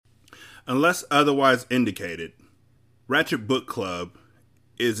Unless otherwise indicated, Ratchet Book Club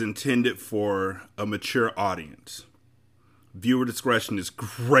is intended for a mature audience. Viewer discretion is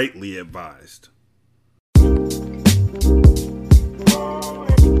greatly advised.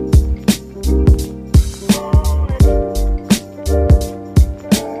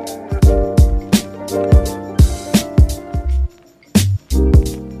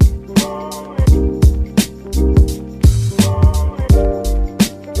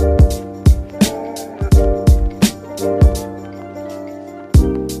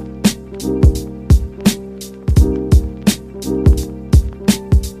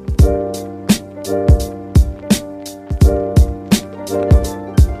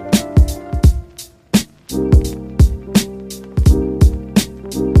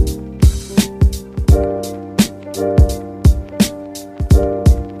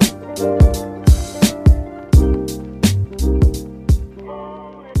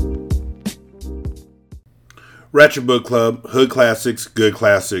 Ratchet Book Club, Hood Classics, Good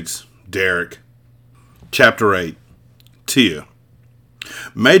Classics, Derek. Chapter 8. Tia.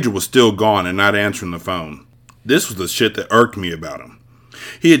 Major was still gone and not answering the phone. This was the shit that irked me about him.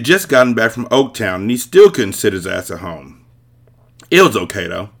 He had just gotten back from Oaktown and he still couldn't sit his ass at home. It was okay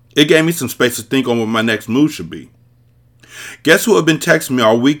though. It gave me some space to think on what my next move should be. Guess who had been texting me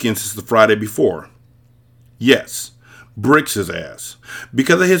all weekend since the Friday before? Yes, Bricks' ass.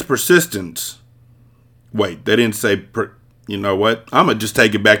 Because of his persistence. Wait, they didn't say, you know what? I'm going to just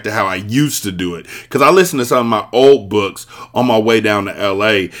take it back to how I used to do it. Because I listened to some of my old books on my way down to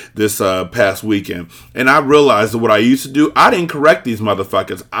LA this past weekend. And I realized that what I used to do, I didn't correct these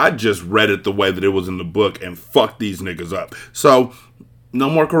motherfuckers. I just read it the way that it was in the book and fucked these niggas up. So, no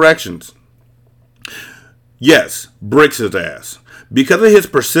more corrections. Yes, Bricks' ass. Because of his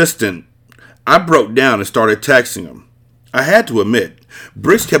persistence, I broke down and started texting him. I had to admit,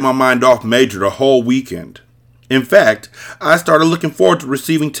 Bricks kept my mind off Major the whole weekend. In fact, I started looking forward to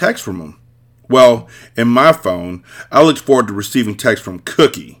receiving texts from him. Well, in my phone, I looked forward to receiving texts from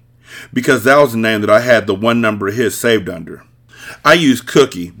Cookie, because that was the name that I had the one number of his saved under. I used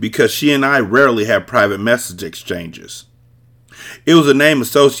Cookie because she and I rarely had private message exchanges. It was a name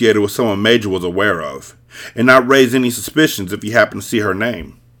associated with someone Major was aware of, and not raise any suspicions if he happened to see her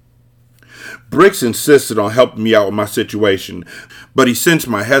name. Bricks insisted on helping me out with my situation, but he sensed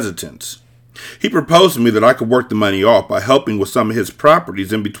my hesitance. He proposed to me that I could work the money off by helping with some of his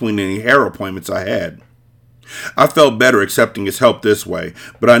properties in between any hair appointments I had. I felt better accepting his help this way,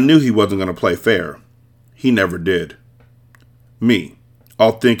 but I knew he wasn't going to play fair. He never did. Me,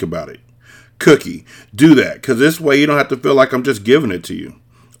 I'll think about it. Cookie, do that, because this way you don't have to feel like I'm just giving it to you.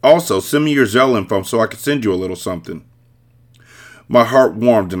 Also, send me your Zelle info so I can send you a little something. My heart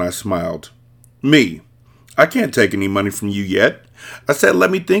warmed and I smiled. Me, I can't take any money from you yet. I said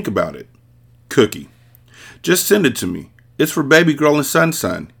let me think about it. Cookie, just send it to me. It's for baby girl and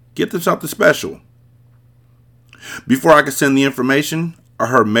son. Get them something special. Before I could send the information, I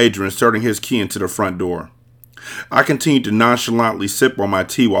heard Major inserting his key into the front door. I continued to nonchalantly sip on my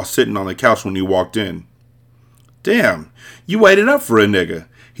tea while sitting on the couch when he walked in. Damn, you waited up for a nigga,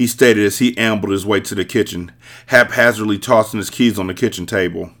 he stated as he ambled his way to the kitchen, haphazardly tossing his keys on the kitchen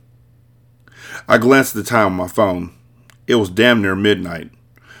table. I glanced at the time on my phone. It was damn near midnight.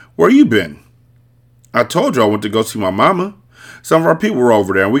 Where you been? I told you I went to go see my mama. Some of our people were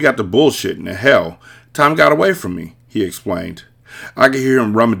over there and we got to bullshitting, and hell, time got away from me, he explained. I could hear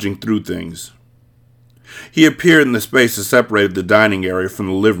him rummaging through things. He appeared in the space that separated the dining area from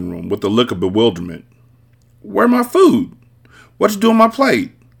the living room with a look of bewilderment. Where my food? What you do on my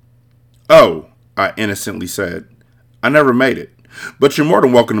plate? Oh, I innocently said. I never made it, but you're more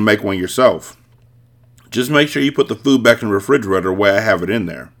than welcome to make one yourself. Just make sure you put the food back in the refrigerator the way I have it in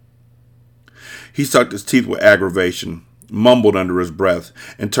there. He sucked his teeth with aggravation, mumbled under his breath,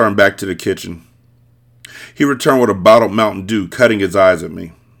 and turned back to the kitchen. He returned with a bottled Mountain Dew, cutting his eyes at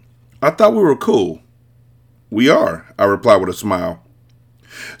me. I thought we were cool. We are, I replied with a smile.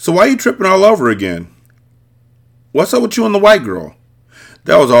 So why are you tripping all over again? What's up with you and the white girl?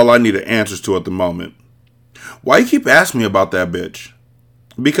 That was all I needed answers to at the moment. Why you keep asking me about that bitch?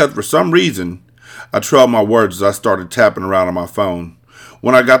 Because for some reason, I trailed my words as I started tapping around on my phone.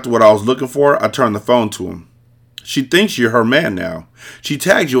 When I got to what I was looking for, I turned the phone to him. She thinks you're her man now. She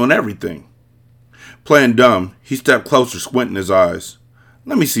tags you on everything. Playing dumb, he stepped closer, squinting his eyes.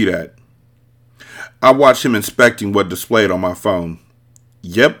 Let me see that. I watched him inspecting what displayed on my phone.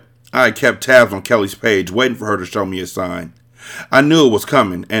 Yep, I had kept tabs on Kelly's page, waiting for her to show me a sign. I knew it was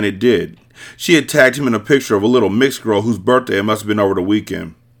coming, and it did. She had tagged him in a picture of a little mixed girl whose birthday it must have been over the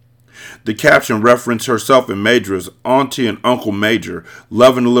weekend. The caption referenced herself and Major as Auntie and Uncle Major,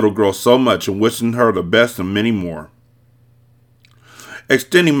 loving the little girl so much and wishing her the best and many more.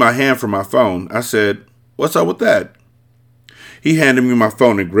 Extending my hand for my phone, I said, "What's up with that?" He handed me my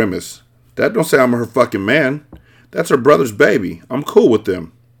phone and grimaced. "That don't say I'm her fucking man. That's her brother's baby. I'm cool with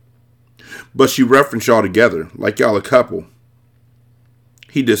them." "But she referenced y'all together, like y'all a couple."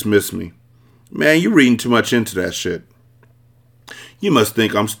 He dismissed me. "Man, you reading too much into that shit." "You must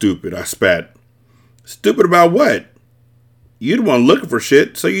think I'm stupid," I spat. "Stupid about what?" "You the one looking for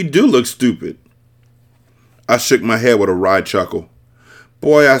shit, so you do look stupid." I shook my head with a wry chuckle.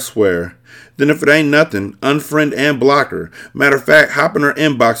 "Boy, I swear. Then if it ain't nothing, unfriend and block her. Matter of fact, hop in her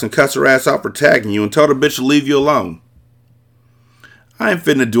inbox and cuss her ass out for tagging you and tell the bitch to leave you alone." "I ain't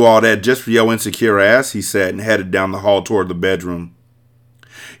finna do all that just for your insecure ass," he said and headed down the hall toward the bedroom.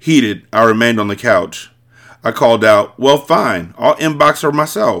 Heated, I remained on the couch. I called out, "Well, fine. I'll inbox her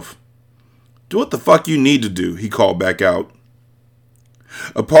myself." "Do what the fuck you need to do," he called back out.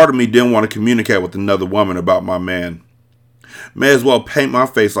 A part of me didn't want to communicate with another woman about my man. May as well paint my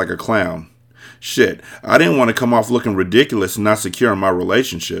face like a clown. Shit, I didn't want to come off looking ridiculous and not secure in my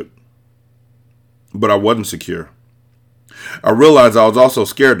relationship. But I wasn't secure. I realized I was also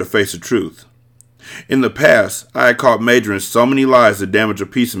scared to face the truth. In the past, I had caught Major in so many lies that damaged a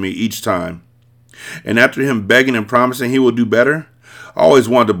piece of me each time. And after him begging and promising he would do better, I always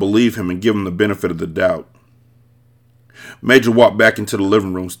wanted to believe him and give him the benefit of the doubt. Major walked back into the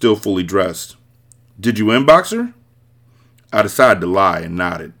living room, still fully dressed. "Did you inbox her?" I decided to lie and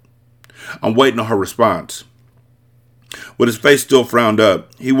nodded. I'm waiting on her response. With his face still frowned up,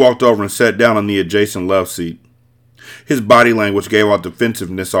 he walked over and sat down on the adjacent love seat. His body language gave out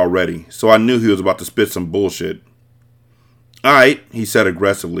defensiveness already, so I knew he was about to spit some bullshit. "Alright," he said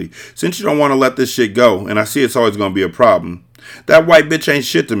aggressively, "since you don't want to let this shit go, and I see it's always going to be a problem, that white bitch ain't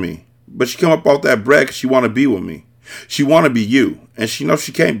shit to me, but she come up off that bread because she want to be with me. She want to be you, and she knows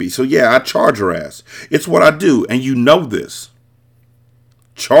she can't be, so yeah, I charge her ass. It's what I do, and you know this."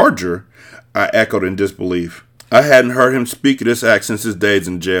 "Charge her?" I echoed in disbelief. I hadn't heard him speak of this act since his days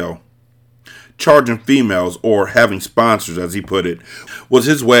in jail. Charging females, or having sponsors as he put it, was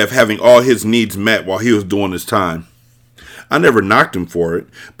his way of having all his needs met while he was doing his time. I never knocked him for it,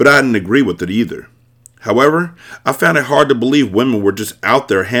 but I didn't agree with it either. However, I found it hard to believe women were just out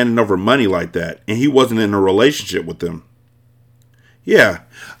there handing over money like that, and he wasn't in a relationship with them. "Yeah,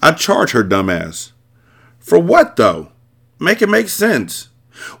 I'd charge her dumbass." "For what, though? Make it make sense.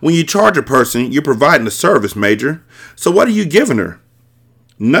 When you charge a person, you're providing a service, Major. So what are you giving her?"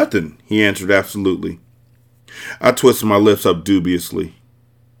 "Nothing," he answered absolutely. I twisted my lips up dubiously.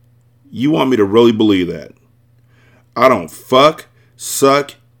 "You want me to really believe that?" "I don't fuck,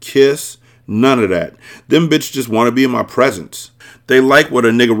 suck, kiss, none of that. Them bitches just want to be in my presence. They like what a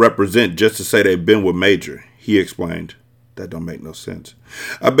nigga represent just to say they've been with Major," he explained. That don't make no sense.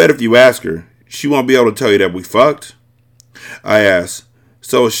 "I bet if you ask her, she won't be able to tell you that we fucked." I asked,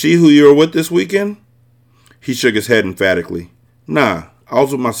 "So is she who you were with this weekend?" He shook his head emphatically. "Nah, I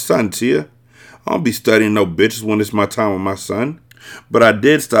was with my son, Tia. I don't be studying no bitches when it's my time with my son. But I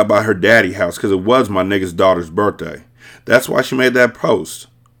did stop by her daddy house because it was my nigga's daughter's birthday. That's why she made that post."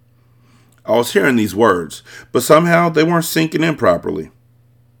 I was hearing these words, but somehow they weren't sinking in properly.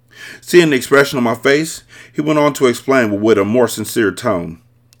 Seeing the expression on my face, he went on to explain with a more sincere tone.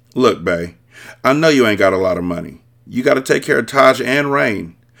 "Look, bae, I know you ain't got a lot of money. You got to take care of Taj and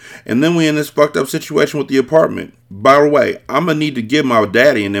Rain. And then we in this fucked up situation with the apartment. By the way, I'm going to need to give my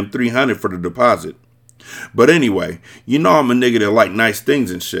daddy and them $300 for the deposit. But anyway, you know I'm a nigga that like nice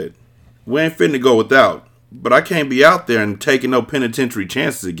things and shit. We ain't finna go without. But I can't be out there and taking no penitentiary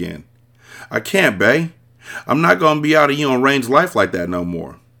chances again. I can't, bae. I'm not going to be out of you and Rain's life like that no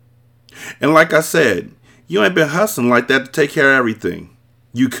more. And like I said, you ain't been hustling like that to take care of everything.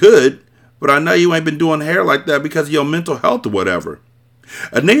 You could, but I know you ain't been doing hair like that because of your mental health or whatever.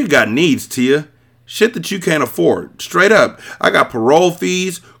 A nigga got needs, Tia. Shit that you can't afford. Straight up. I got parole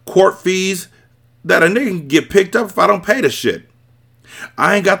fees, court fees, that a nigga can get picked up if I don't pay the shit.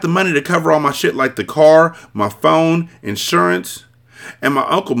 I ain't got the money to cover all my shit like the car, my phone, insurance. And my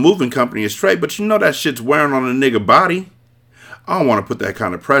uncle moving company is straight, but you know that shit's wearing on a nigga body. I don't want to put that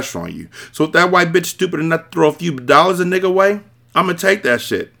kind of pressure on you. So if that white bitch stupid enough to throw a few dollars a nigga way, I'm going to take that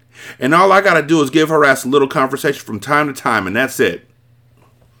shit. And all I got to do is give her ass a little conversation from time to time, and that's it."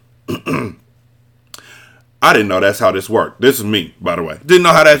 I didn't know that's how this worked. This is me, by the way. Didn't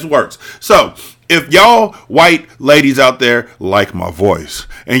know how that works. So, if y'all white ladies out there like my voice,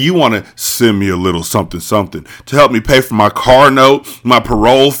 and you want to send me a little something something to help me pay for my car note, my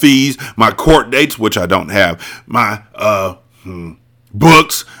parole fees, my court dates, which I don't have, my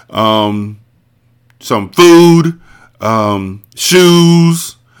books, some food,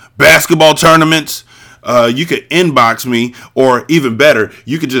 shoes, basketball tournaments. You could inbox me, or even better,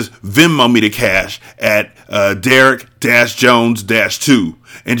 you could just Venmo me the cash at Derek-Jones-2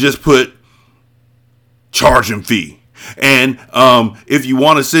 and just put charging fee. And if you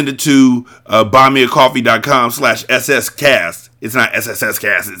want to send it to buymeacoffee.com/SScast, it's not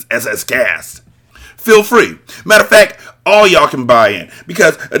SSScast, it's SScast. Feel free. Matter of fact, all y'all can buy in,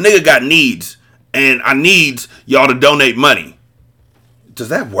 because a nigga got needs, and I needs y'all to donate money. Does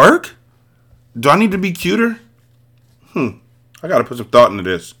that work? Do I need to be cuter? I gotta put some thought into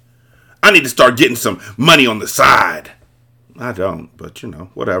this. I need to start getting some money on the side. I don't, but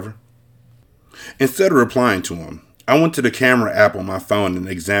whatever. Instead of replying to him, I went to the camera app on my phone and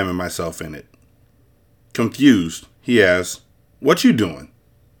examined myself in it. Confused, he asked, "What you doing?"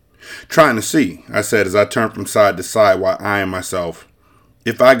 "Trying to see," I said as I turned from side to side while eyeing myself,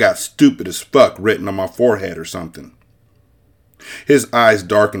 if I got stupid as fuck written on my forehead or something. His eyes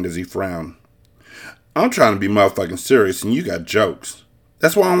darkened as he frowned. "I'm trying to be motherfucking serious and you got jokes.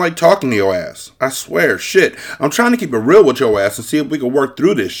 That's why I don't like talking to your ass. I swear, shit. I'm trying to keep it real with your ass and see if we can work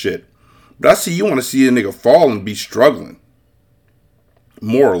through this shit. But I see you want to see a nigga fall and be struggling."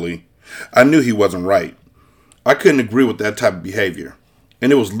 Morally, I knew he wasn't right. I couldn't agree with that type of behavior,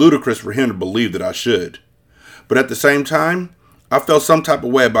 and it was ludicrous for him to believe that I should. But at the same time, I felt some type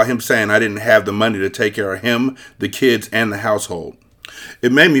of way about him saying I didn't have the money to take care of him, the kids, and the household.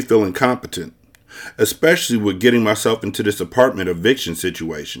 It made me feel incompetent, especially with getting myself into this apartment eviction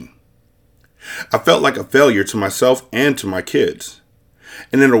situation. I felt like a failure to myself and to my kids.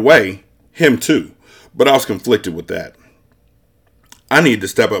 And in a way, him too, but I was conflicted with that. I needed to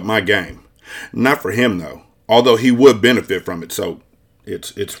step up my game. Not for him though, although he would benefit from it, so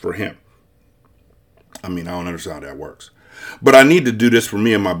it's for him. I don't understand how that works. But I need to do this for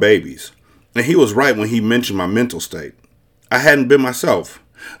me and my babies. And he was right when he mentioned my mental state. I hadn't been myself,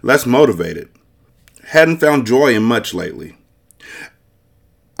 less motivated. Hadn't found joy in much lately.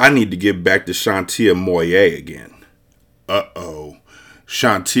 I need to get back to Shantia Moyer again. Uh-oh.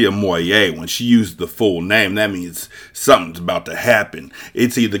 Shantia Moyer, when she used the full name, that means something's about to happen.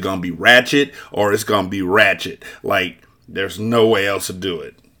 It's either going to be ratchet or it's going to be ratchet. Like, there's no way else to do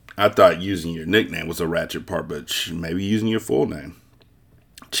it. I thought using your nickname was a ratchet part, but maybe using your full name.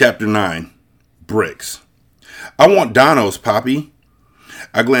 Chapter 9. Bricks. "I want Donos, Poppy."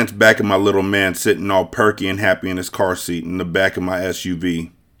 I glanced back at my little man sitting all perky and happy in his car seat in the back of my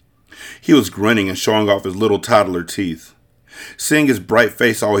SUV. He was grinning and showing off his little toddler teeth. Seeing his bright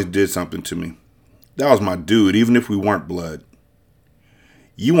face always did something to me. That was my dude, even if we weren't blood.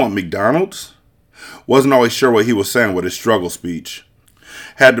 "You want McDonald's?" Wasn't always sure what he was saying with his struggle speech.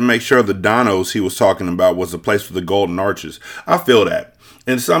 Had to make sure the Donos he was talking about was the place with the golden arches. I feel that.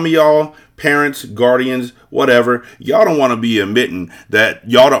 And some of y'all, parents, guardians, whatever, y'all don't want to be admitting that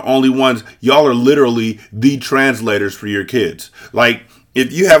y'all the only ones, y'all are literally the translators for your kids. Like,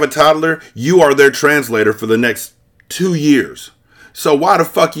 if you have a toddler, you are their translator for the next 2 years. So why the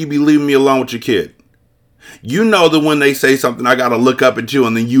fuck you be leaving me alone with your kid? You know that when they say something, I gotta look up at you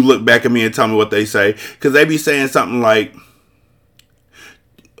and then you look back at me and tell me what they say. Because they be saying something like,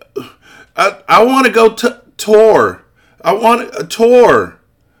 I want to go tour. I want a tour.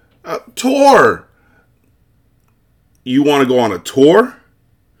 Tour. You want to go on a tour?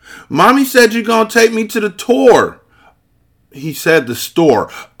 Mommy said you're going to take me to the tour. He said the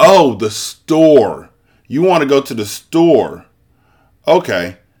store. Oh, the store. You want to go to the store.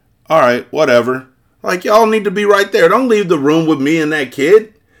 Okay. All right, whatever. Like, y'all need to be right there. Don't leave the room with me and that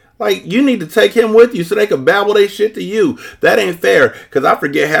kid. Like, you need to take him with you so they can babble their shit to you. That ain't fair, because I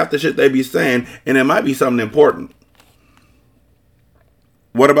forget half the shit they be saying, and it might be something important.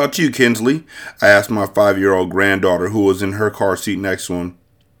 "What about you, Kinsley?" I asked my 5-year-old granddaughter who was in her car seat next to him.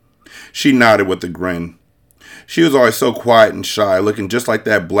 She nodded with a grin. She was always so quiet and shy, looking just like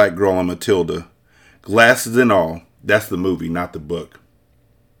that black girl on Matilda. Glasses and all. That's the movie, not the book.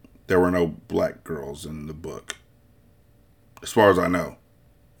 There were no black girls in the book, as far as I know.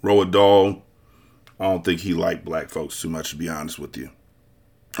 Roald Dahl, I don't think he liked black folks too much, to be honest with you.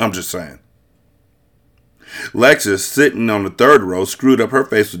 I'm just saying. Lexus, sitting on the third row, screwed up her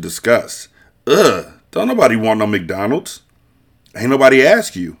face with disgust. "Ugh, don't nobody want no McDonald's." "Ain't nobody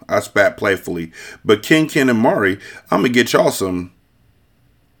ask you," I spat playfully. "But Ken and Mari, I'm gonna get y'all some."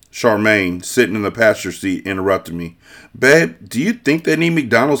 Charmaine, sitting in the passenger seat, interrupted me. "Babe, do you think they need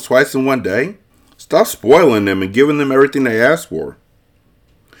McDonald's twice in one day? Stop spoiling them and giving them everything they asked for."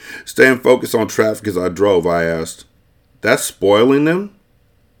 Staying focused on traffic as I drove, I asked, "That's spoiling them?"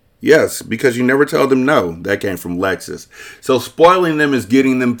 Yes, because you never tell them no. That came from Lexus. So spoiling them is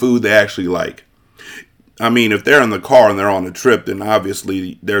getting them food they actually like. I mean, if they're in the car and they're on a trip, then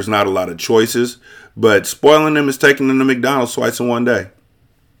obviously there's not a lot of choices. But spoiling them is taking them to McDonald's twice in one day.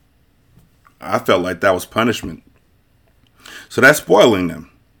 I felt like that was punishment. So that's spoiling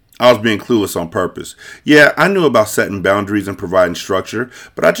them. I was being clueless on purpose. Yeah, I knew about setting boundaries and providing structure,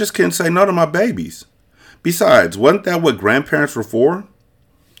 but I just couldn't say no to my babies. Besides, wasn't that what grandparents were for?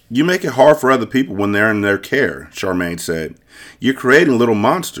 You make it hard for other people when they're in their care, Charmaine said. You're creating little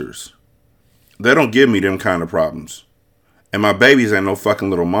monsters. They don't give me them kind of problems. And my babies ain't no fucking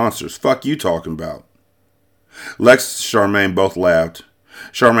little monsters. Fuck you talking about. Lex and Charmaine both laughed.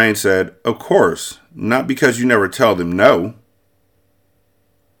 Charmaine said, of course, not because you never tell them no.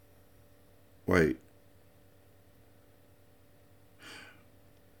 Wait.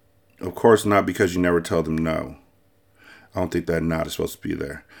 Of course, not because you never tell them no. I don't think that not is supposed to be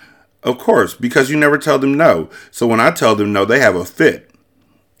there. Of course, because you never tell them no. So when I tell them no, they have a fit.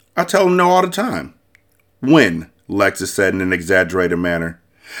 I tell them no all the time. When? Lexus said in an exaggerated manner.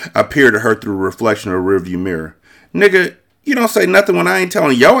 I peered at her through a reflection of a rearview mirror. Nigga, you don't say nothing when I ain't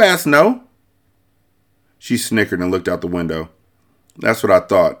telling your ass no. She snickered and looked out the window. That's what I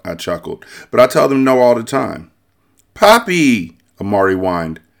thought, I chuckled. But I tell them no all the time. Poppy, Amari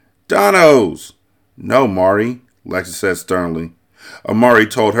whined. Donos. No, Mari, Lexus said sternly. Amari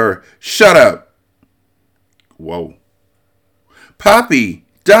told her, shut up. Whoa. Poppy,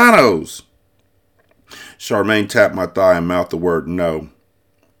 Donos. Charmaine tapped my thigh and mouthed the word no.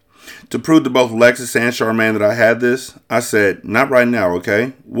 To prove to both Lexus and Charmaine that I had this, I said, not right now,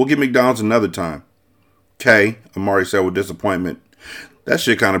 okay? We'll get McDonald's another time. Okay, Amari said with disappointment. That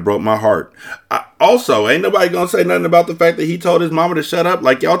shit kind of broke my heart. Also, ain't nobody gonna say nothing about the fact that he told his mama to shut up.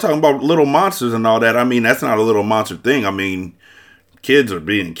 Like, y'all talking about little monsters and all that. I mean, that's not a little monster thing. I mean, kids are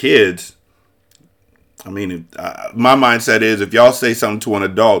being kids. I mean, my mindset is if y'all say something to an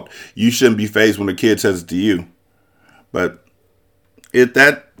adult, you shouldn't be fazed when a kid says it to you. But if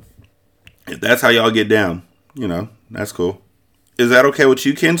that's how y'all get down, you know, that's cool. Is that okay with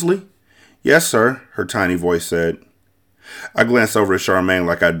you, Kinsley? Yes, sir, her tiny voice said. I glanced over at Charmaine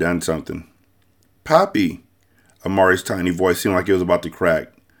like I'd done something. Poppy, Amari's tiny voice seemed like it was about to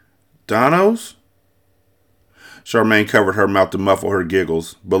crack. Donos? Charmaine covered her mouth to muffle her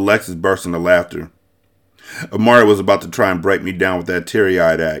giggles, but Lexus burst into laughter. Amari was about to try and break me down with that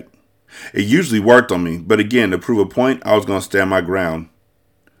teary-eyed act. It usually worked on me, but again, to prove a point, I was going to stand my ground.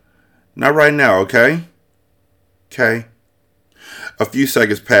 Not right now, okay? Okay. A few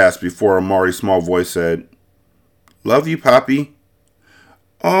seconds passed before Amari's small voice said, Love you, Poppy.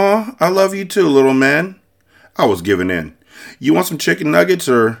 Aw, I love you too, little man. I was giving in. You want some chicken nuggets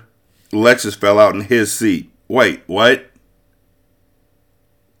or... Lexus fell out in his seat. Wait, what?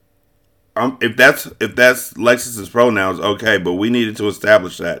 If that's Lexus's pronouns, okay, but we needed to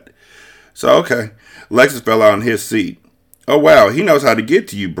establish that. So, okay. Lexus fell out in his seat. Oh, wow, he knows how to get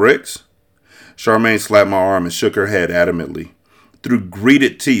to you, Bricks. Charmaine slapped my arm and shook her head adamantly. Through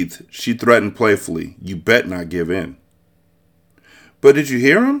gritted teeth, she threatened playfully, you bet not give in. But did you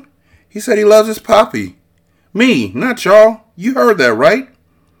hear him? He said he loves his Poppy. Me, not y'all. You heard that, right?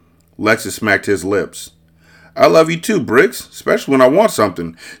 Lexus smacked his lips. I love you too, Bricks, especially when I want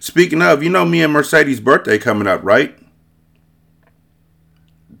something. Speaking of, you know me and Mercedes' birthday coming up, right?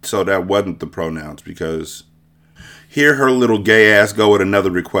 So that wasn't the pronouns, because here her little gay ass go with another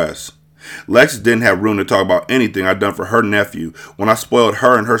request. Lexus didn't have room to talk about anything I'd done for her nephew when I spoiled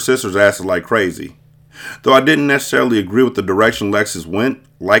her and her sister's asses like crazy. Though I didn't necessarily agree with the direction Lexus went,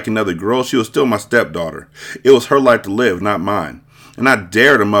 liking other girls, she was still my stepdaughter. It was her life to live, not mine. And I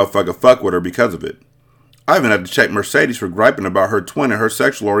dared a motherfucker fuck with her because of it. I even had to check Mercedes for griping about her twin and her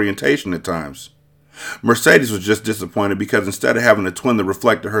sexual orientation at times. Mercedes was just disappointed because instead of having a twin that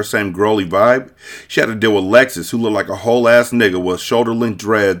reflected her same girly vibe, she had to deal with Lexus, who looked like a whole ass nigga with shoulder-length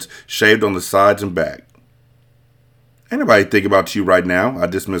dreads shaved on the sides and back. Ain't nobody think about you right now, I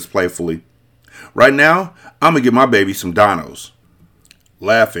dismissed playfully. Right now, I'm gonna give my baby some donos.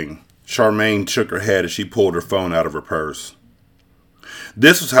 Laughing, Charmaine shook her head as she pulled her phone out of her purse.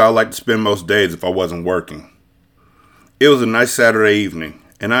 This was how I liked to spend most days if I wasn't working. It was a nice Saturday evening,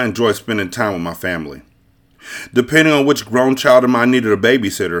 and I enjoyed spending time with my family. Depending on which grown child of mine needed a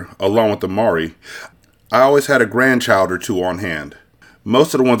babysitter, along with Amari, I always had a grandchild or two on hand.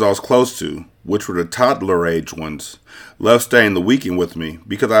 Most of the ones I was close to, which were the toddler-age ones, loved staying the weekend with me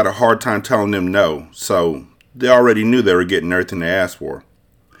because I had a hard time telling them no, so they already knew they were getting everything they asked for.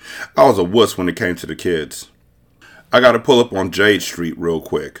 I was a wuss when it came to the kids. I gotta pull up on Jade Street real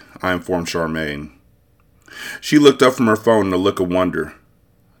quick, I informed Charmaine. She looked up from her phone in a look of wonder.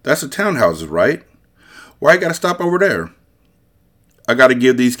 That's the townhouses, right? Why you gotta stop over there? I gotta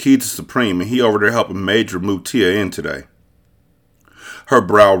give these keys to Supreme, and he over there helping Major move Tia in today. Her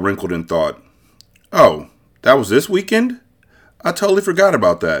brow wrinkled in thought. Oh, that was this weekend? I totally forgot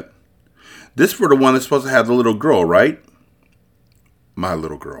about that. This for the one that's supposed to have the little girl, right? My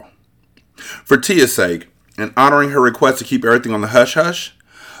little girl. For Tia's sake, and honoring her request to keep everything on the hush-hush,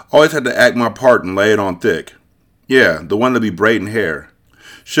 always had to act my part and lay it on thick. Yeah, the one to be braiding hair.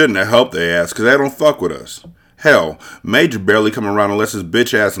 Shouldn't have helped they ass, because they don't fuck with us. Hell, Major barely come around unless his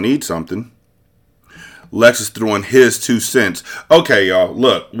bitch ass needs something. Lexus threw in his 2 cents. Okay, y'all,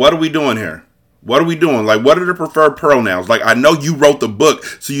 look, what are we doing here? What are we doing? Like, what are the preferred pronouns? Like, I know you wrote the book,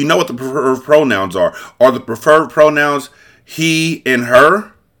 so you know what the preferred pronouns are. Are the preferred pronouns he and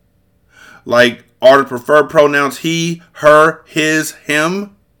her? Like, are the preferred pronouns he, her, his,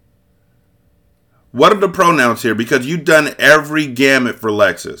 him? What are the pronouns here? Because you've done every gamut for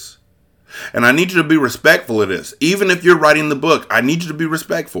Lexus. And I need you to be respectful of this. Even if you're writing the book, I need you to be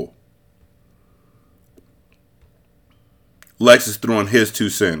respectful. Lexus threw in his 2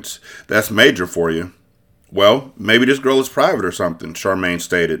 cents. That's Major for you. Well, maybe this girl is private or something, Charmaine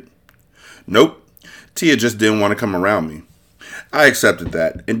stated. Nope. Tia just didn't want to come around me. I accepted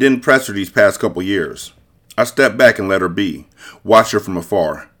that and didn't press her these past couple years. I stepped back and let her be, watched her from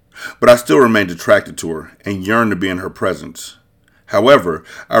afar. But I still remained attracted to her and yearned to be in her presence. However,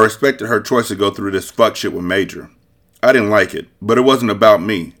 I respected her choice to go through this fuck shit with Major. I didn't like it, but it wasn't about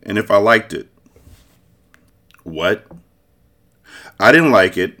me, and if I liked it. What? I didn't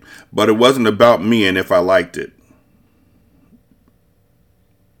like it, but it wasn't about me and if I liked it.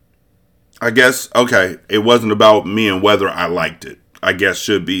 I guess, okay, it wasn't about me and whether I liked it. I guess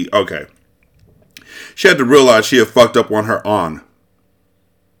should be, okay. She had to realize she had fucked up on her on.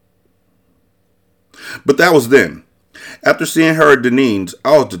 But that was then. After seeing her at Denine's,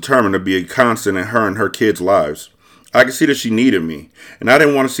 I was determined to be a constant in her and her kids' lives. I could see that she needed me, and I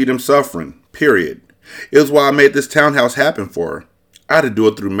didn't want to see them suffering, period. It was why I made this townhouse happen for her. I had to do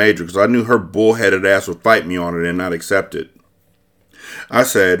it through Major because I knew her bullheaded ass would fight me on it and not accept it. I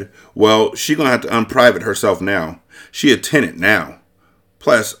said, well, she gonna have to unprivate herself now. She a tenant now.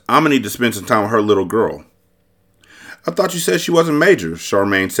 Plus, I'm gonna need to spend some time with her little girl. I thought you said she wasn't Major,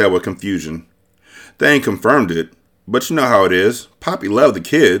 Charmaine said with confusion. They ain't confirmed it, but you know how it is. Poppy loved the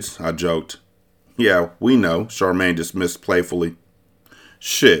kids, I joked. Yeah, we know, Charmaine dismissed playfully.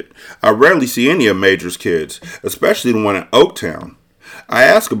 Shit, I rarely see any of Major's kids, especially the one in Oaktown. I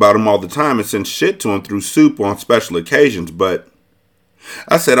ask about him all the time and send shit to him through Soup on special occasions, but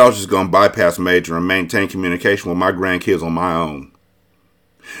I said I was just going to bypass Major and maintain communication with my grandkids on my own.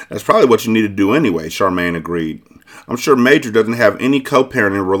 That's probably what you need to do anyway, Charmaine agreed. I'm sure Major doesn't have any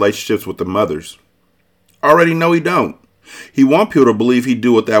co-parenting relationships with the mothers. I already know he don't. He want people to believe he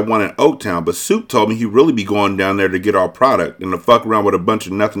do with that one in Oaktown, but Soup told me he really be going down there to get our product and to fuck around with a bunch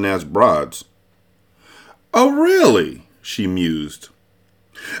of nothing-ass broads. Oh, really? She mused.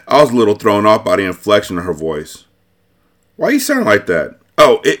 I was a little thrown off by the inflection of her voice. Why you sound like that?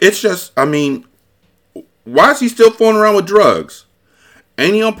 Oh, it's just, I mean, why is he still fooling around with drugs?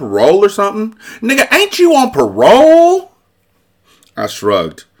 Ain't he on parole or something? Nigga, ain't you on parole? I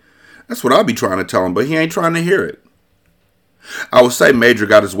shrugged. That's what I'll be trying to tell him, but he ain't trying to hear it. I would say Major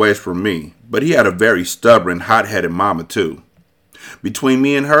got his ways from me, but he had a very stubborn, hot-headed mama, too. Between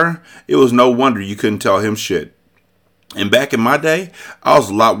me and her, it was no wonder you couldn't tell him shit. And back in my day, I was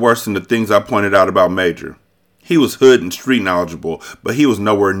a lot worse than the things I pointed out about Major. He was hood and street knowledgeable, but he was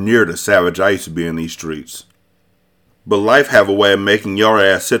nowhere near the savage I used to be in these streets. But life have a way of making your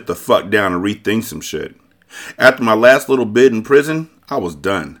ass sit the fuck down and rethink some shit. After my last little bit in prison, I was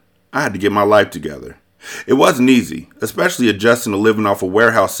done. I had to get my life together. It wasn't easy, especially adjusting to living off a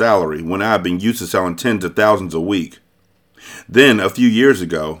warehouse salary when I had been used to selling tens of thousands a week. Then, a few years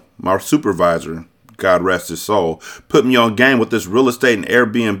ago, my supervisor, God rest his soul, put me on game with this real estate and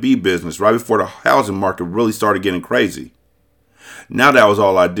Airbnb business right before the housing market really started getting crazy. Now that was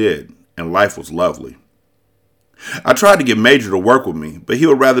all I did, and life was lovely. I tried to get Major to work with me, but he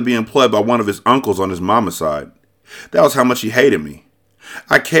would rather be employed by one of his uncles on his mama's side. That was how much he hated me.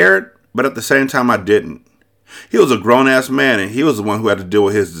 I cared, but at the same time I didn't. He was a grown-ass man, and he was the one who had to deal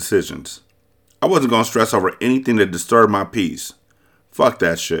with his decisions. I wasn't going to stress over anything that disturbed my peace. Fuck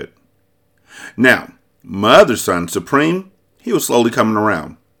that shit. Now, my other son, Supreme, he was slowly coming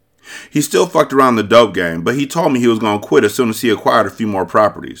around. He still fucked around the dope game, but he told me he was going to quit as soon as he acquired a few more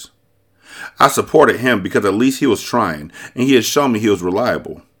properties. I supported him because at least he was trying, and he had shown me he was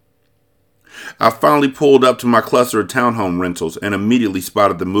reliable. I finally pulled up to my cluster of townhome rentals and immediately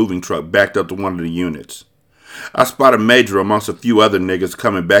spotted the moving truck backed up to one of the units. I spotted Major amongst a few other niggas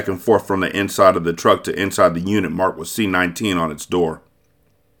coming back and forth from the inside of the truck to inside the unit marked with C-19 on its door.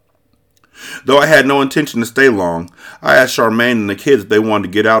 Though I had no intention to stay long, I asked Charmaine and the kids if they wanted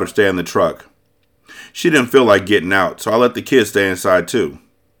to get out or stay in the truck. She didn't feel like getting out, so I let the kids stay inside too.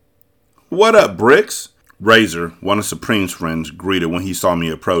 "What up, Bricks?" Razor, one of Supreme's friends, greeted when he saw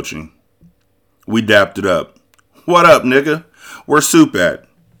me approaching. We dapped it up. "What up, nigga? Where's Soup at?"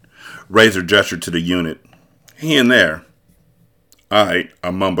 Razor gestured to the unit. "He in there." "Aight,"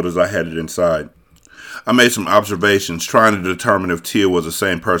 I mumbled as I headed inside. I made some observations, trying to determine if Tia was the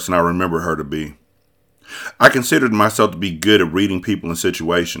same person I remember her to be. I considered myself to be good at reading people and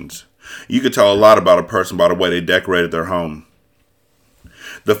situations. You could tell a lot about a person by the way they decorated their home.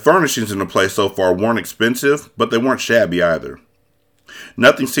 The furnishings in the place so far weren't expensive, but they weren't shabby either.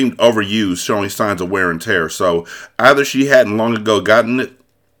 Nothing seemed overused, showing signs of wear and tear, so either she hadn't long ago gotten it.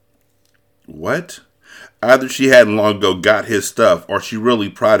 What? Either she hadn't long ago got his stuff, or she really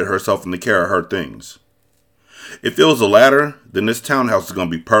prided herself in the care of her things. If it was the latter, then this townhouse is going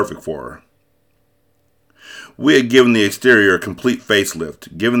to be perfect for her. We had given the exterior a complete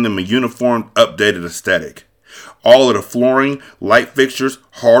facelift, giving them a uniform, updated aesthetic. All of the flooring, light fixtures,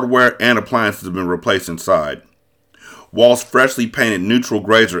 hardware, and appliances have been replaced inside. Walls freshly painted neutral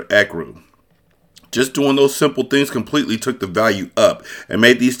grays or ecru. Just doing those simple things completely took the value up and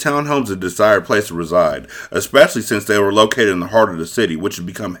made these townhomes a desired place to reside, especially since they were located in the heart of the city, which had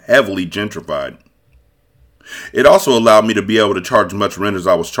become heavily gentrified. It also allowed me to be able to charge as much rent as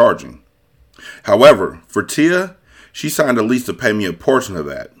I was charging. However, for Tia, she signed a lease to pay me a portion of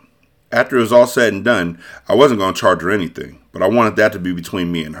that. After it was all said and done, I wasn't going to charge her anything, but I wanted that to be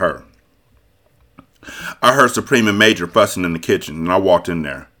between me and her. I heard Supreme and Major fussing in the kitchen, and I walked in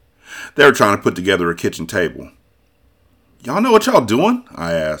there. They were trying to put together a kitchen table. "Y'all know what y'all doing?"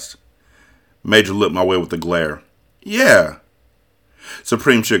 I asked. Major looked my way with a glare. "Yeah."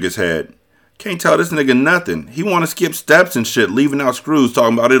 Supreme shook his head. "Can't tell this nigga nothing. He want to skip steps and shit, leaving out screws,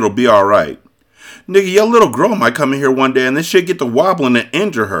 talking about it'll be alright. Nigga, your little girl might come in here one day and this shit get to wobbling and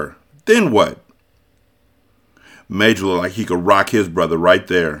injure her. Then what?" Major looked like he could rock his brother right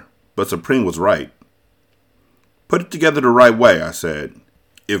there, but Supreme was right. "Put it together the right way," I said.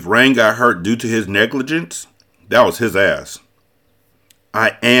 If Rain got hurt due to his negligence, that was his ass.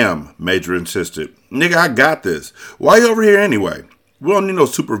 "I am," Major insisted. "Nigga, I got this. Why you over here anyway? We don't need no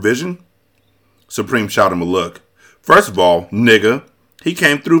supervision." Supreme shot him a look. "First of all, nigga, he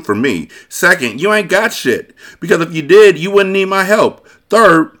came through for me. Second, you ain't got shit. Because if you did, you wouldn't need my help.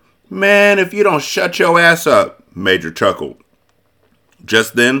 Third, man, if you don't shut your ass up," Major chuckled.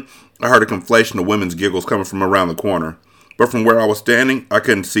 Just then, I heard a conflation of women's giggles coming from around the corner. But from where I was standing, I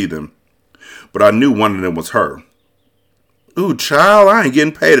couldn't see them. But I knew one of them was her. "Ooh, child, I ain't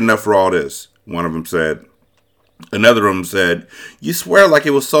getting paid enough for all this," one of them said. Another of them said, "You swear like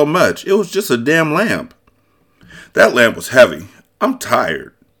it was so much. It was just a damn lamp." "That lamp was heavy. I'm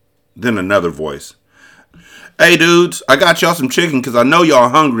tired." Then another voice. "Hey dudes, I got y'all some chicken because I know y'all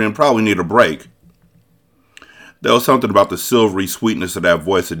hungry and probably need a break." There was something about the silvery sweetness of that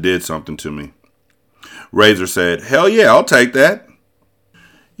voice that did something to me. Razor said, "Hell yeah, I'll take that."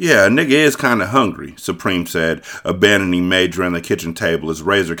 "Yeah, a nigga is kinda hungry," Supreme said, abandoning Major and the kitchen table as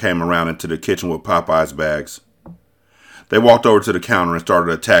Razor came around into the kitchen with Popeye's bags. They walked over to the counter and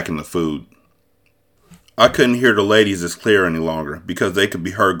started attacking the food. I couldn't hear the ladies as clear any longer because they could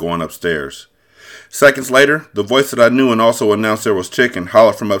be heard going upstairs. Seconds later, the voice that I knew and also announced there was chicken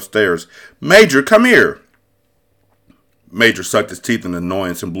hollered from upstairs, "Major, come here!" Major sucked his teeth in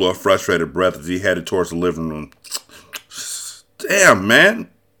annoyance and blew a frustrated breath as he headed towards the living room. Damn, man.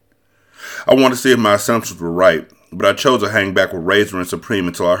 I wanted to see if my assumptions were right, but I chose to hang back with Razor and Supreme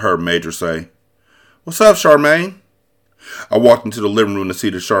until I heard Major say, "What's up, Charmaine?" I walked into the living room to see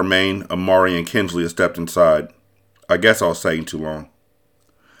that Charmaine, Amari, and Kinsley had stepped inside. I guess I was taking too long.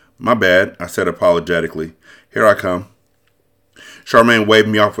 "My bad," I said apologetically. "Here I come." Charmaine waved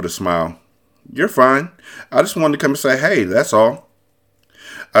me off with a smile. "You're fine. I just wanted to come and say hey, that's all."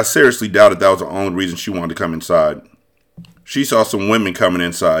 I seriously doubted that was the only reason she wanted to come inside. She saw some women coming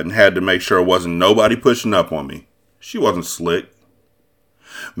inside and had to make sure it wasn't nobody pushing up on me. She wasn't slick.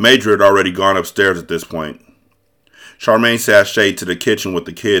 Major had already gone upstairs at this point. Charmaine sashayed to the kitchen with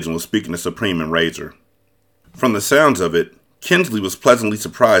the kids and was speaking to Supreme and Razor. From the sounds of it, Kinsley was pleasantly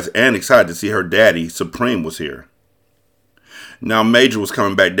surprised and excited to see her daddy, Supreme, was here. Now Major was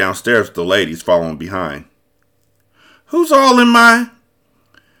coming back downstairs with the ladies following behind. "Who's all in my—"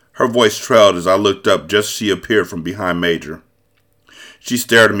 Her voice trailed as I looked up just as she appeared from behind Major. She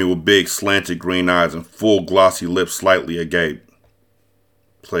stared at me with big slanted green eyes and full glossy lips slightly agape.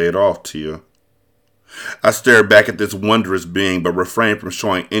 "Play it off, Tia." I stared back at this wondrous being, but refrained from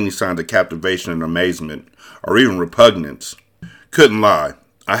showing any signs of captivation and amazement, or even repugnance. Couldn't lie.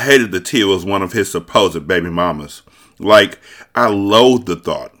 I hated that Tia was one of his supposed baby mamas. Like, I loathed the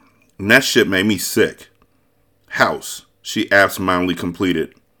thought, and that shit made me sick. House, she absentmindedly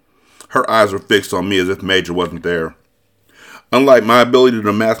completed. Her eyes were fixed on me as if Major wasn't there. Unlike my ability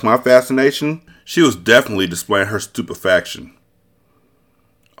to mask my fascination, she was definitely displaying her stupefaction.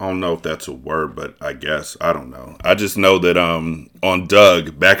 I don't know if that's a word, but I guess. I don't know. I just know that on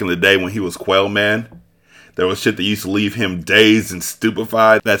Doug, back in the day when he was Quail Man, there was shit that used to leave him dazed and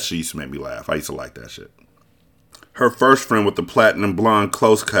stupefied. That shit used to make me laugh. I used to like that shit. Her first friend with the platinum blonde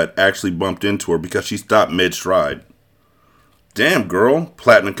close cut actually bumped into her because she stopped mid-stride. Damn, girl,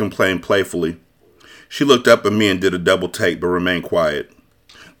 Platinum complained playfully. She looked up at me and did a double take but remained quiet.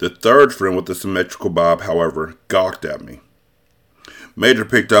 The third friend with the symmetrical bob, however, gawked at me. Major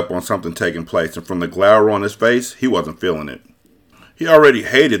picked up on something taking place, and from the glower on his face, he wasn't feeling it. He already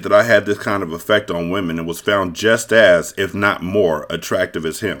hated that I had this kind of effect on women and was found just as, if not more, attractive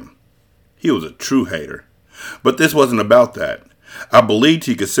as him. He was a true hater. But this wasn't about that. I believed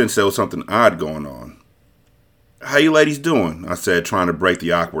he could sense there was something odd going on. "How you ladies doing?" I said, trying to break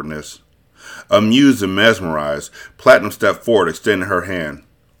the awkwardness. Amused and mesmerized, Platinum stepped forward, extending her hand.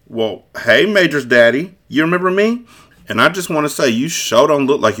 "Well, hey, Major's daddy. You remember me? And I just want to say, you sure don't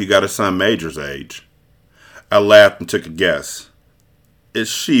look like you got a son Major's age." I laughed and took a guess. "It's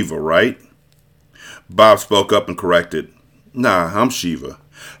Shiva, right?" Bob spoke up and corrected. "Nah, I'm Shiva.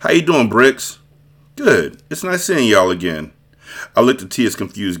 How you doing, Bricks?" "Good. It's nice seeing y'all again." I looked at Tia's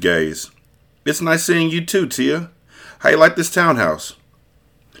confused gaze. "It's nice seeing you too, Tia. How you like this townhouse?"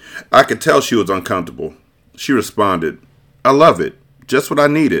 I could tell she was uncomfortable. She responded, "I love it. Just what I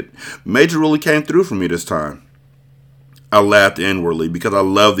needed. Major really came through for me this time." I laughed inwardly because I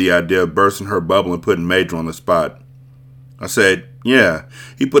loved the idea of bursting her bubble and putting Major on the spot. I said, "Yeah,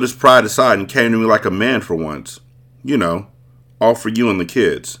 he put his pride aside and came to me like a man for once. You know, all for you and the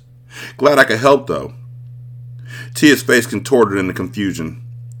kids. Glad I could help, though." Tia's face contorted in the confusion.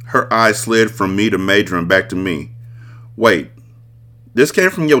 Her eyes slid from me to Major and back to me. "Wait, this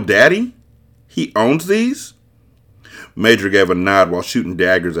came from your daddy? He owns these?" Major gave a nod while shooting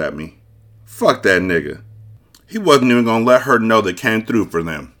daggers at me. Fuck that nigga. He wasn't even going to let her know that came through for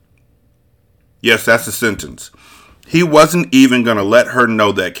them. Yes, that's the sentence. He wasn't even going to let her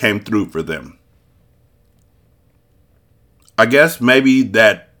know that came through for them. I guess maybe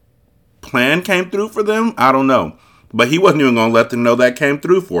that plan came through for them? I don't know. But he wasn't even going to let them know that came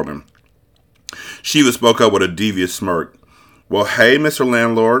through for them. Shiva spoke up with a devious smirk. "Well, hey, Mr.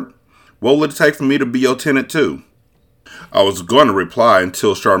 Landlord, what will it take for me to be your tenant too?" I was going to reply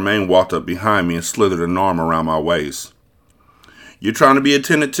until Charmaine walked up behind me and slithered an arm around my waist. "You trying to be a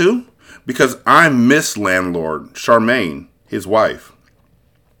tenant too? Because I'm Miss Landlord, Charmaine, his wife."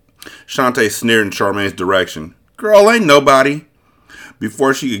 Shantae sneered in Charmaine's direction. "Girl, ain't nobody."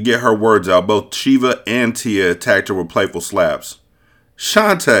 Before she could get her words out, both Shiva and Tia attacked her with playful slaps.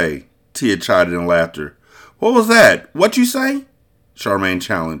 "Shantae," Tia chided in laughter. "What was that? What you say?" Charmaine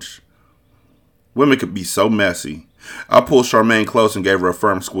challenged. Women could be so messy. I pulled Charmaine close and gave her a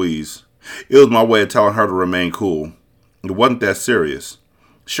firm squeeze. It was my way of telling her to remain cool. It wasn't that serious.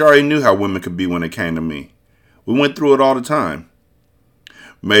 She already knew how women could be when it came to me. We went through it all the time.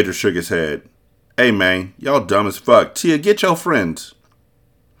 Major shook his head. "Hey, man, y'all dumb as fuck. Tia, get your friends."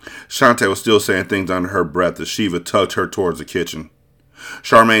 Shantae was still saying things under her breath as Shiva tugged her towards the kitchen.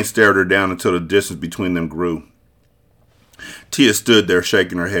 Charmaine stared her down until the distance between them grew. Tia stood there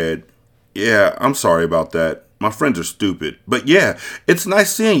shaking her head. "Yeah, I'm sorry about that. My friends are stupid. But yeah, it's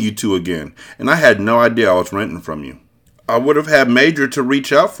nice seeing you two again, and I had no idea I was renting from you. I would have had Major to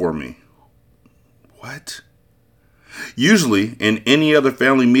reach out for me." What? Usually, in any other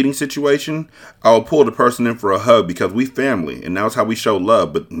family meeting situation, I would pull the person in for a hug because we family, and that's how we show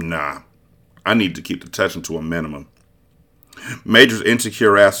love, but nah. I need to keep the touching to a minimum. Major's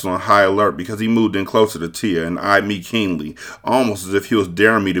insecure ass was on high alert because he moved in closer to Tia and eyed me keenly, almost as if he was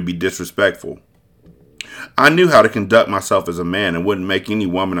daring me to be disrespectful. I knew how to conduct myself as a man and wouldn't make any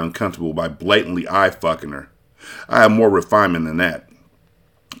woman uncomfortable by blatantly eye-fucking her. I had more refinement than that.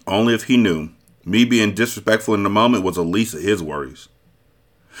 Only if he knew. Me being disrespectful in the moment was the least of his worries.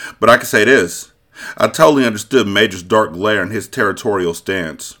 But I can say this. I totally understood Major's dark glare and his territorial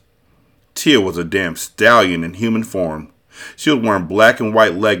stance. Tia was a damn stallion in human form. She was wearing black and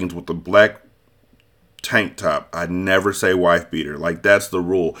white leggings with a black tank top. I'd never say wife beater. Like, that's the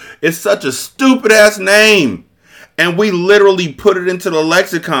rule. It's such a stupid ass name. And we literally put it into the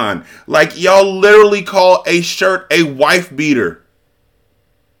lexicon. Like, y'all literally call a shirt a wife beater.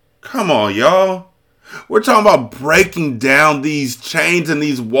 Come on, y'all. We're talking about breaking down these chains and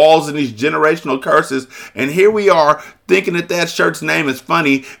these walls and these generational curses. And here we are thinking that that shirt's name is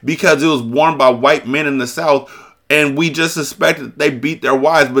funny because it was worn by white men in the South. And we just suspected that they beat their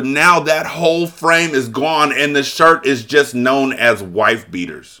wives. But now that whole frame is gone and the shirt is just known as wife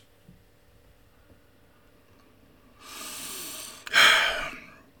beaters.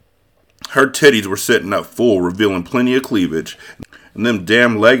 Her titties were sitting up full, revealing plenty of cleavage. And them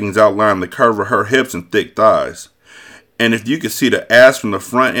damn leggings outlined the curve of her hips and thick thighs. And if you could see the ass from the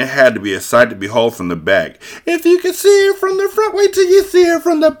front, it had to be a sight to behold from the back. If you could see it from the front, wait till you see it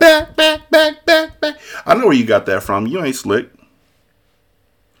from the back, back. I know where you got that from. You ain't slick.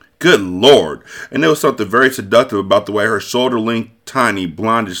 Good Lord. And there was something very seductive about the way her shoulder-length, tiny,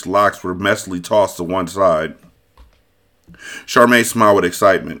 blondish locks were messily tossed to one side. Charmaine smiled with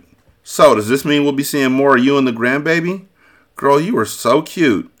excitement. So, does this mean we'll be seeing more of you and the grandbaby? Girl, you are so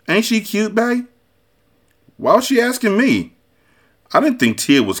cute. Ain't she cute, bae? Why was she asking me? I didn't think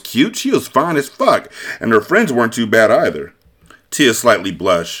Tia was cute. She was fine as fuck. And her friends weren't too bad either. Tia slightly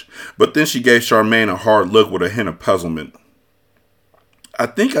blushed, but then she gave Charmaine a hard look with a hint of puzzlement. I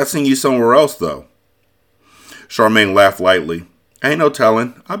think I seen you somewhere else, though. Charmaine laughed lightly. Ain't no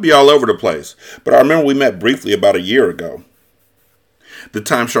telling. I'd be all over the place. But I remember we met briefly about a year ago. The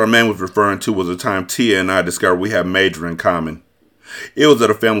time Charmaine was referring to was the time Tia and I discovered we had Major in common. It was at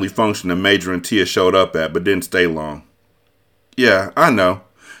a family function that Major and Tia showed up at, but didn't stay long. Yeah, I know,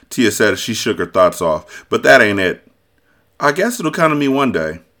 Tia said as she shook her thoughts off, but that ain't it. I guess it'll come to me one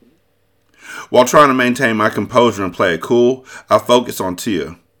day. While trying to maintain my composure and play it cool, I focused on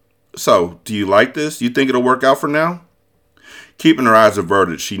Tia. So, do you like this? You think it'll work out for now? Keeping her eyes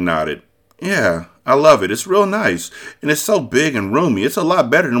averted, she nodded. Yeah, I love it. It's real nice. And it's so big and roomy. It's a lot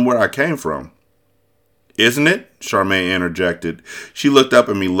better than where I came from. Isn't it? Charmaine interjected. She looked up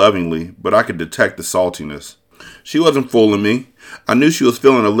at me lovingly, but I could detect the saltiness. She wasn't fooling me. I knew she was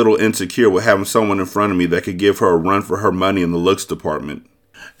feeling a little insecure with having someone in front of me that could give her a run for her money in the looks department.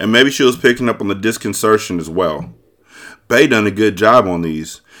 And maybe she was picking up on the disconcertion as well. Bae done a good job on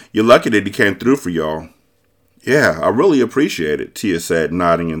these. You're lucky that he came through for y'all. Yeah, I really appreciate it, Tia said,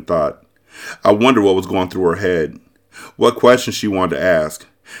 nodding in thought. I wondered what was going through her head. What questions she wanted to ask.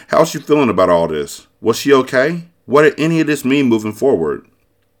 How's she feeling about all this? Was she okay? What did any of this mean moving forward?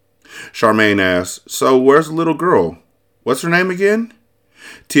 Charmaine asked, So where's the little girl? What's her name again?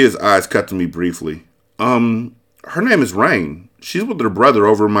 Tia's eyes cut to me briefly. Her name is Rain. She's with her brother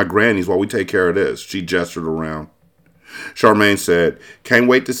over at my granny's while we take care of this. She gestured around. Charmaine said, Can't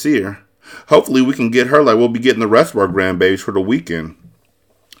wait to see her. Hopefully we can get her like we'll be getting the rest of our grandbabies for the weekend.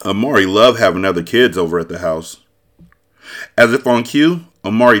 Amari loved having other kids over at the house. As if on cue,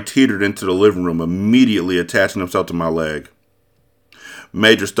 Amari teetered into the living room, immediately attaching himself to my leg.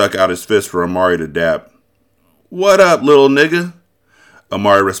 Major stuck out his fist for Amari to dap. What up, little nigga?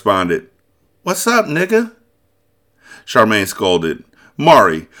 Amari responded. What's up, nigga? Charmaine scolded.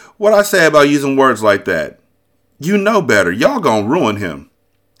 Mari, what'd I say about using words like that? You know better. Y'all gonna ruin him.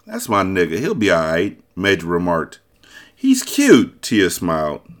 That's my nigga. He'll be alright, Major remarked. He's cute, Tia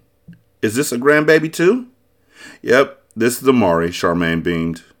smiled. Is this a grandbaby too? Yep, this is Amari, Charmaine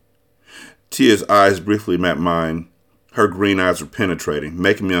beamed. Tia's eyes briefly met mine. Her green eyes were penetrating,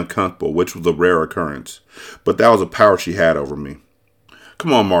 making me uncomfortable, which was a rare occurrence. But that was a power she had over me.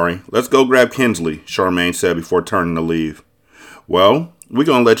 Come on, Mari, let's go grab Kinsley, Charmaine said before turning to leave. Well, we're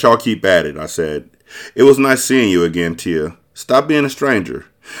gonna let y'all keep at it, I said. It was nice seeing you again, Tia. Stop being a stranger.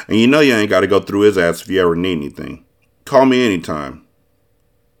 And you know you ain't gotta go through his ass if you ever need anything. Call me anytime.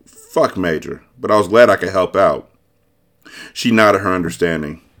 Fuck Major, but I was glad I could help out. She nodded her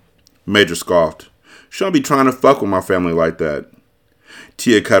understanding. Major scoffed. Shouldn't be trying to fuck with my family like that.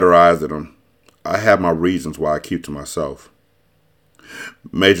 Tia cut her eyes at him. I have my reasons why I keep to myself.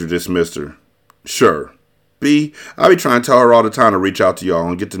 Major dismissed her. Sure. B, I be trying to tell her all the time to reach out to y'all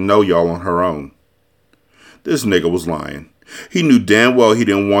and get to know y'all on her own. This nigga was lying. He knew damn well he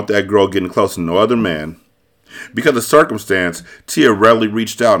didn't want that girl getting close to no other man. Because of circumstance, Tia rarely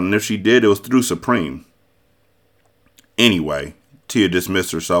reached out, and if she did, it was through Supreme. Anyway, Tia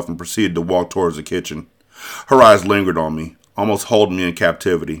dismissed herself and proceeded to walk towards the kitchen. Her eyes lingered on me, almost holding me in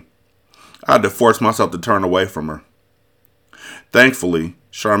captivity. I had to force myself to turn away from her. Thankfully,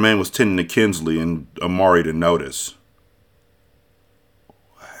 Charmaine was tending to Kinsley and Amari to notice.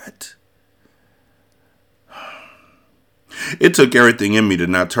 What? It took everything in me to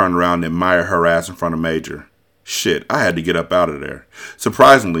not turn around and admire her ass in front of Major. Shit, I had to get up out of there.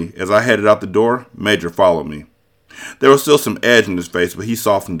 Surprisingly, as I headed out the door, Major followed me. There was still some edge in his face, but he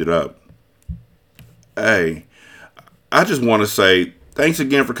softened it up. Hey, I just want to say thanks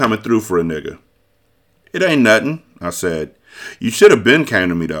again for coming through for a nigga. It ain't nothing, I said. You should have been came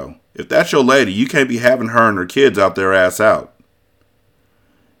to me, though. If that's your lady, you can't be having her and her kids out their ass out.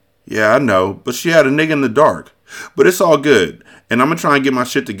 Yeah, I know, but she had a nigga in the dark. But it's all good, and I'm gonna try and get my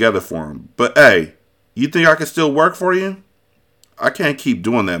shit together for him. But hey, you think I can still work for you? I can't keep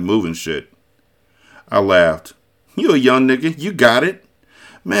doing that moving shit. I laughed. You a young nigga, you got it.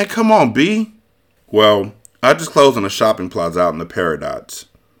 Man, come on, B. Well, I just closed on a shopping plaza out in the Paradox.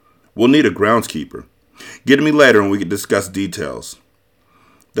 We'll need a groundskeeper. Get to me later and we can discuss details.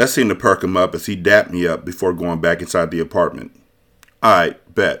 That seemed to perk him up as he dapped me up before going back inside the apartment.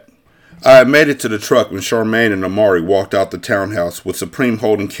 Alright, bet. I had made it to the truck when Charmaine and Amari walked out the townhouse with Supreme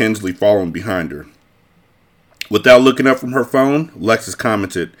holding Kinsley following behind her. Without looking up from her phone, Lexus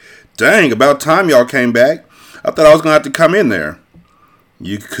commented, Dang, about time y'all came back. I thought I was going to have to come in there.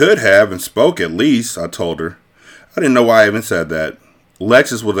 You could have and spoke at least, I told her. I didn't know why I even said that.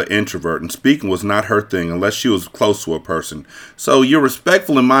 Lexus was an introvert and speaking was not her thing unless she was close to a person. So you're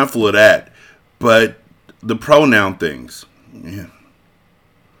respectful and mindful of that. But the pronoun things. Yeah.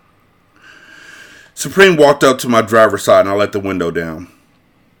 Supreme walked up to my driver's side and I let the window down.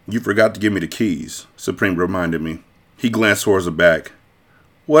 You forgot to give me the keys, Supreme reminded me. He glanced towards the back.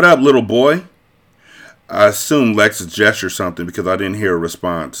 What up, little boy? I assumed Lexus gestured something because I didn't hear a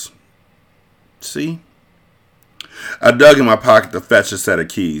response. See? I dug in my pocket to fetch a set of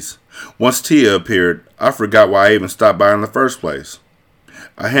keys. Once Tia appeared, I forgot why I even stopped by in the first place.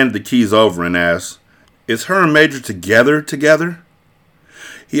 I handed the keys over and asked, Is her and Major together?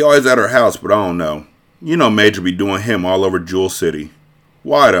 He always at her house, but I don't know. You know Major be doing him all over Jewel City.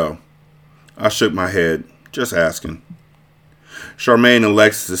 Why though? I shook my head, just asking. Charmaine and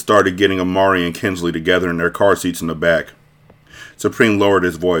Lexus started getting Amari and Kinsley together in their car seats in the back. Supreme lowered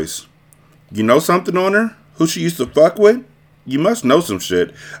his voice. You know something on her? Who she used to fuck with? You must know some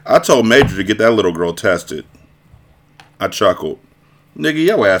shit. I told Major to get that little girl tested. I chuckled. Nigga,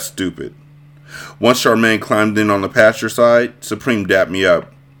 your ass stupid. Once Charmaine climbed in on the passenger side, Supreme dapped me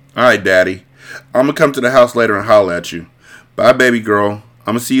up. Alright, Daddy. I'm gonna come to the house later and holler at you. Bye, baby girl.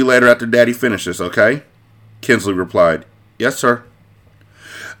 I'm gonna see you later after Daddy finishes, okay? Kinsley replied, Yes, sir.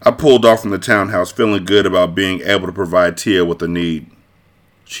 I pulled off from the townhouse feeling good about being able to provide Tia with a need.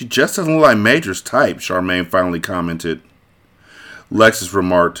 She just doesn't look like Major's type, Charmaine finally commented. Lexus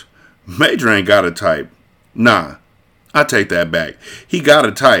remarked, Major ain't got a type. Nah, I take that back. He got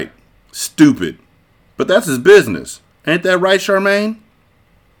a type. Stupid. But that's his business. Ain't that right, Charmaine?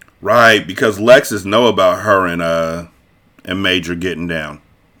 Right, because Lexus know about her and Major getting down.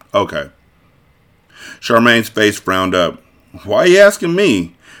 Okay. Charmaine's face frowned up. Why are you asking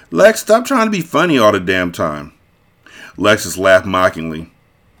me? Lex, stop trying to be funny all the damn time. Lexus laughed mockingly.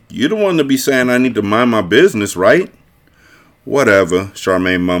 You the one to be saying I need to mind my business, right? Whatever,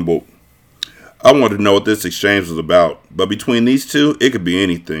 Charmaine mumbled. I wanted to know what this exchange was about, but between these two, it could be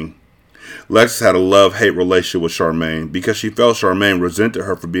anything. Lexus had a love-hate relationship with Charmaine because she felt Charmaine resented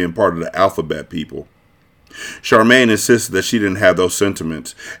her for being part of the alphabet people. Charmaine insisted that she didn't have those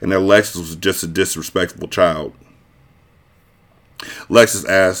sentiments and that Lexus was just a disrespectful child. Lexus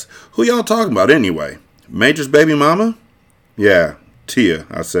asked, Who y'all talking about anyway? Major's baby mama? Yeah, Tia,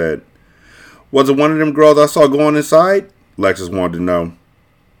 I said. Was it one of them girls I saw going inside? Lexus wanted to know.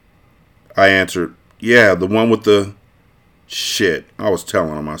 I answered, Yeah, the one with the... Shit, I was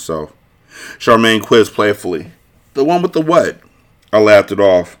telling on myself. Charmaine quizzed playfully. The one with the what? I laughed it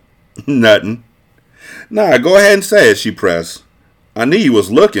off. Nothing. Nah, go ahead and say it, she pressed. I knew you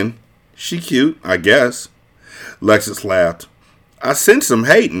was looking. She cute, I guess. Lexus laughed. I sensed some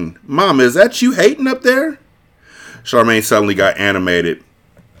hating. Mama, is that you hating up there? Charmaine suddenly got animated.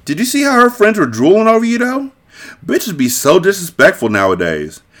 Did you see how her friends were drooling over you, though? Bitches be so disrespectful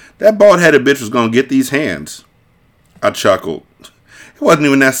nowadays. That bald-headed bitch was gonna get these hands. I chuckled. It wasn't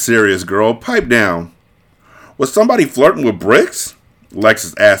even that serious, girl. Pipe down. Was somebody flirting with Bricks?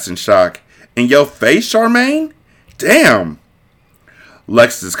 Lexus asked in shock. In your face, Charmaine? Damn.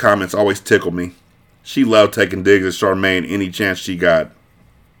 Lexus's comments always tickle me. She loved taking digs at Charmaine any chance she got.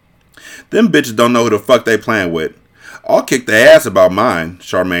 Them bitches don't know who the fuck they playing with. I'll kick their ass about mine,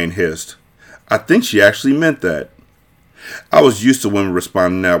 Charmaine hissed. I think she actually meant that. I was used to women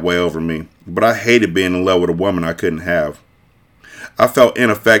responding that way over me, but I hated being in love with a woman I couldn't have. I felt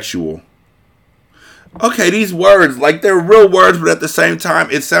ineffectual. Okay, these words, like they're real words, but at the same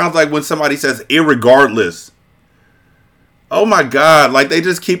time, it sounds like when somebody says irregardless. Oh my God, like they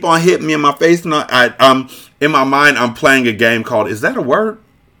just keep on hitting me in my face. And in my mind, I'm playing a game called, is that a word?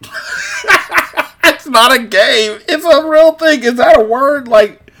 It's not a game. It's a real thing. Is that a word?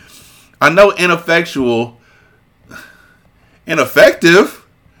 Like, I know ineffectual. Ineffective?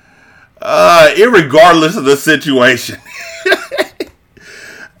 Irregardless of the situation.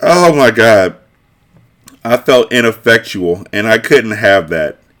 Oh my God. I felt ineffectual, and I couldn't have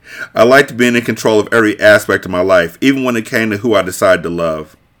that. I liked being in control of every aspect of my life, even when it came to who I decided to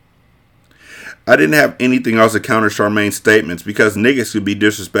love. I didn't have anything else to counter Charmaine's statements because niggas could be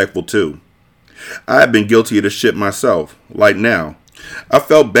disrespectful too. I have been guilty of this shit myself, like now. I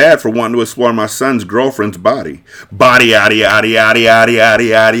felt bad for wanting to explore my son's girlfriend's body. Body, yaddy, yaddy, yaddy, yaddy,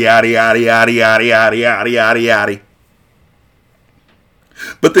 yaddy, yaddy, yaddy, yaddy, yaddy, yaddy, yaddy, yaddy, yaddy, yaddy.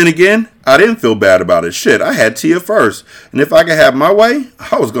 But then again, I didn't feel bad about it. Shit, I had Tia first. And if I could have my way,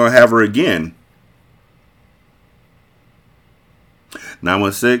 I was going to have her again.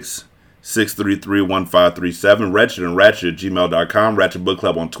 916-633-1537. Ratchet and Ratchet at gmail.com. Ratchet Book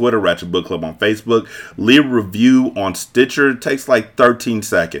Club on Twitter. Ratchet Book Club on Facebook. Leave a review on Stitcher. It takes like 13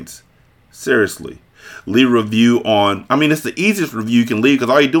 seconds. Seriously. Leave a review on... it's the easiest review you can leave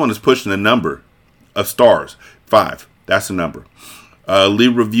because all you're doing is pushing the number of stars. 5. That's the number.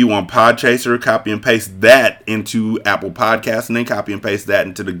 Leave a review on Podchaser, copy and paste that into Apple Podcasts, and then copy and paste that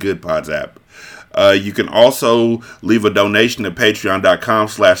into the Good Pods app. You can also leave a donation at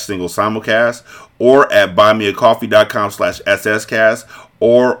patreon.com/singlesimulcast or at buymeacoffee.com/sscast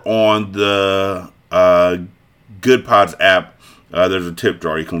or on the Good Pods app. There's a tip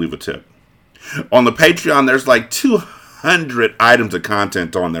jar. You can leave a tip. On the Patreon, there's like 200 items of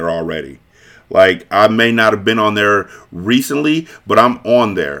content on there already. Like, I may not have been on there recently, but I'm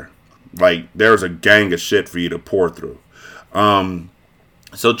on there. Like, there's a gang of shit for you to pour through.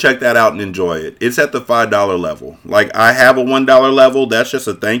 So check that out and enjoy it. It's at the $5 level. Like, I have a $1 level. That's just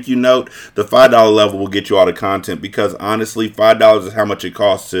a thank you note. The $5 level will get you all the content because, honestly, $5 is how much it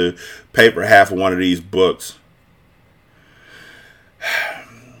costs to pay for half of one of these books.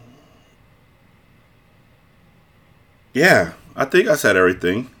 Yeah, I think I said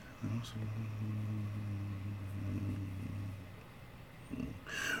everything.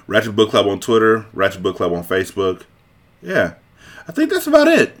 Ratchet Book Club on Twitter, Ratchet Book Club on Facebook. Yeah, I think that's about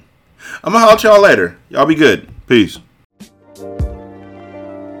it. I'm going to holler at y'all later. Y'all be good. Peace.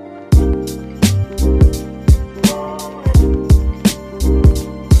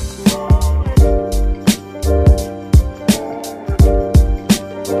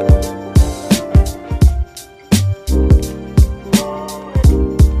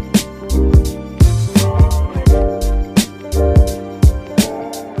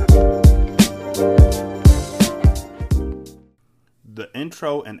 The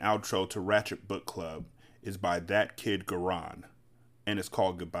intro and outro to Ratchet Book Club is by That Kid Garan, and it's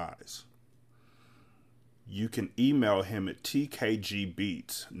called Goodbyes. You can email him at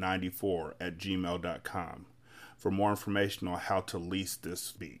tkgbeats94@gmail.com for more information on how to lease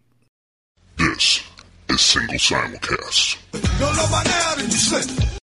this beat. This is Single Simulcast.